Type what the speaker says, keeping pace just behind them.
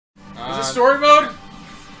this story mode?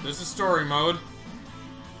 This is story mode.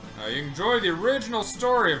 You can enjoy the original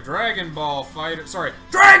story of Dragon Ball Fighter. Sorry,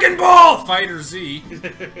 Dragon Ball FighterZ.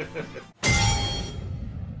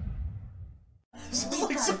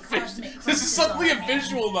 This is suddenly a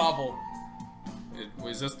visual novel.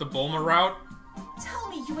 Is this the Bulma route? Tell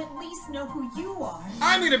me you at least know who you are.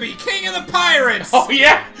 I'm gonna be king of the pirates! Oh,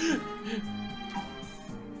 yeah!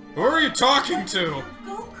 Who are you talking to? You're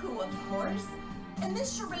Goku, of course. And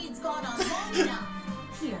this charade's gone on long enough.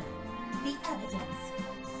 Here, the evidence.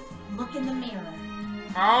 Look in the mirror.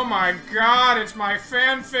 Oh my god, it's my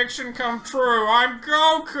fan fiction come true. I'm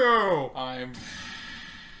Goku! I'm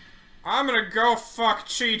gonna go fuck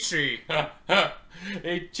Chi-Chi.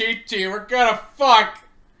 Hey, Chi-Chi, we're gonna fuck!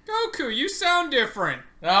 Goku, you sound different.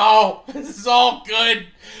 No, this is all good.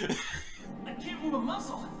 I can't move a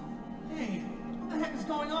muscle. Hey, what the heck is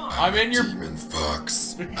going on? I'm in your demon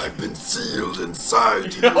fox. I've been sealed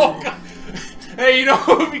inside you. Oh, God. Hey, you know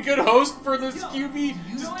who would be a good host for this QB?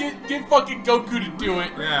 Just get fucking Goku to do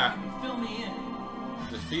it. Yeah. Fill me in.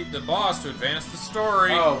 Defeat the boss to advance the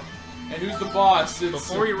story. Oh, and who's the boss? It's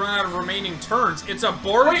Before you run out of remaining turns, it's a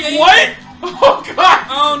board game. What? Oh God!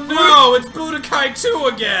 Oh no, it's Budokai 2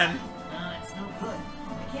 again. It's no good.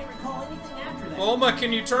 I can't recall anything after that. Bulma,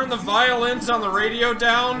 can you turn the violins on the radio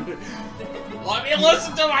down? Let me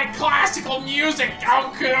listen to my classical music,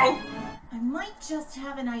 Goku! I might just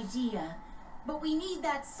have an idea, but we need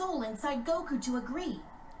that soul inside Goku to agree.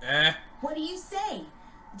 What do you say?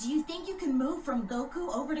 Do you think you can move from Goku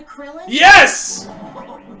over to Krillin? Yes!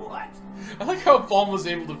 What? I like how Bulma was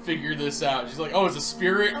able to figure this out. She's like, oh, it's a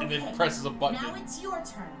spirit, and then Okay, presses a button. Now it's your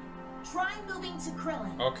turn. Try moving to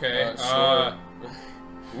Krillin. Okay, Sure.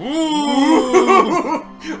 Ooh!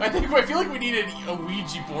 I feel like we need a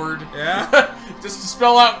Ouija board. Yeah? Just to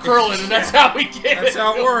spell out Krillin, and that's how we get it. That's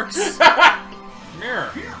how it works. Come here.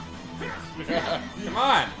 Come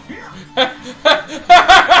on.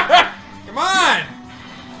 Come on!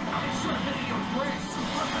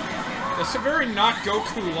 That's a very not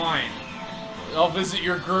Goku line. I'll visit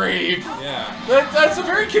your grave. Yeah. That's a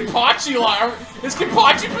very Kenpachi line. Is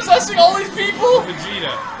Kenpachi possessing all these people?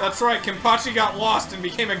 Vegeta. That's right, Kenpachi got lost and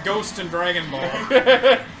became a ghost in Dragon Ball.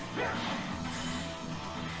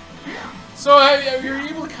 So, you're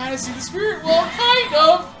able to kind of see the spirit? Well, kind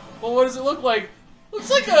of. Well, what does it look like?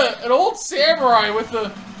 Looks like an old samurai with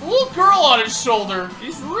a little girl on his shoulder.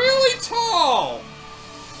 He's really tall.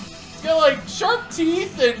 He's got, like, sharp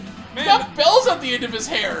teeth and got bells at the end of his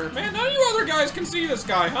hair. Man, none of you other guys can see this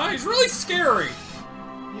guy, huh? He's really scary.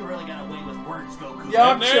 You really got away with words, Goku.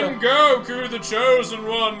 Yeah. And then Goku, the chosen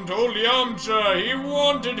one, told Yamcha he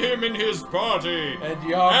wanted him in his party.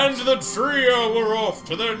 And the trio were off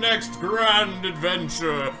to their next grand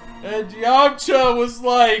adventure. And Yamcha was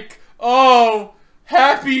like, oh,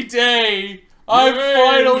 happy day. I'm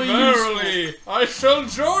finally verily, I shall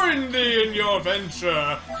join thee in your venture.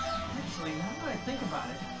 Actually, now that I think about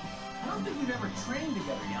it, I don't think we've ever trained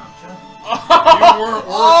together, Yamcha. You weren't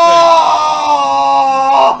worth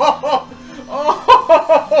it.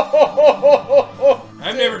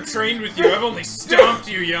 I've never trained with you, I've only stomped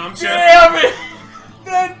you, Yamcha. Damn it!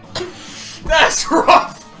 That's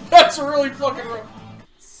rough. That's really fucking rough.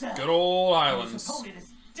 Good old His islands. opponent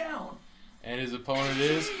is down. And his opponent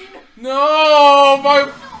is... No!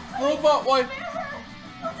 My robot wife...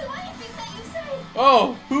 I'll do anything that you say.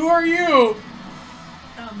 Oh, who are you?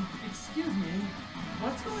 Excuse me.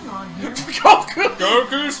 What's going on here? Goku!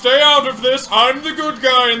 Goku, stay out of this. I'm the good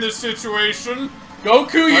guy in this situation.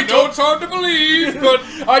 Goku, I know it's hard to believe,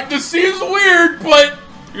 but this seems weird, but...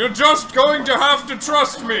 you're just going to have to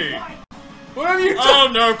trust me. What have you done? Oh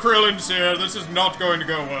no, Krillin's here. This is not going to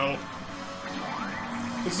go well.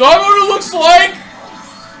 Is that what it looks like?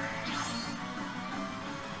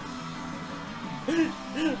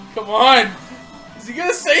 Come on. Is he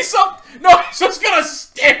gonna say something? No, he's just gonna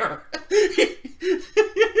stare.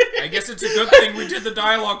 I guess it's a good thing we did the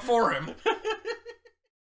dialogue for him.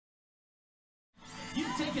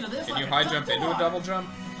 You've taken to this Can like you a high duck jump to into a water. double jump?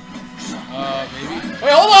 Maybe.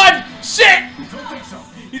 Wait, hold on! Shit! Don't think so.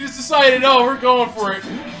 He just decided, oh, we're going for it.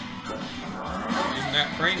 Using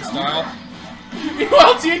that crane style.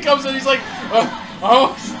 Meanwhile, Tien comes in, he's like,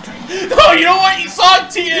 oh. No, you know what? You saw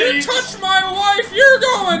Tien! You touched my wife, you're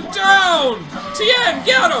going down! Tien,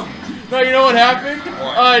 get him! No, you know what happened?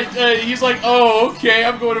 What? He's like, oh, okay,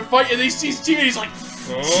 I'm going to fight. And he sees Tien, he's like,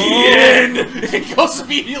 Oh. Tien! And he goes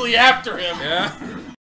immediately after him. Yeah?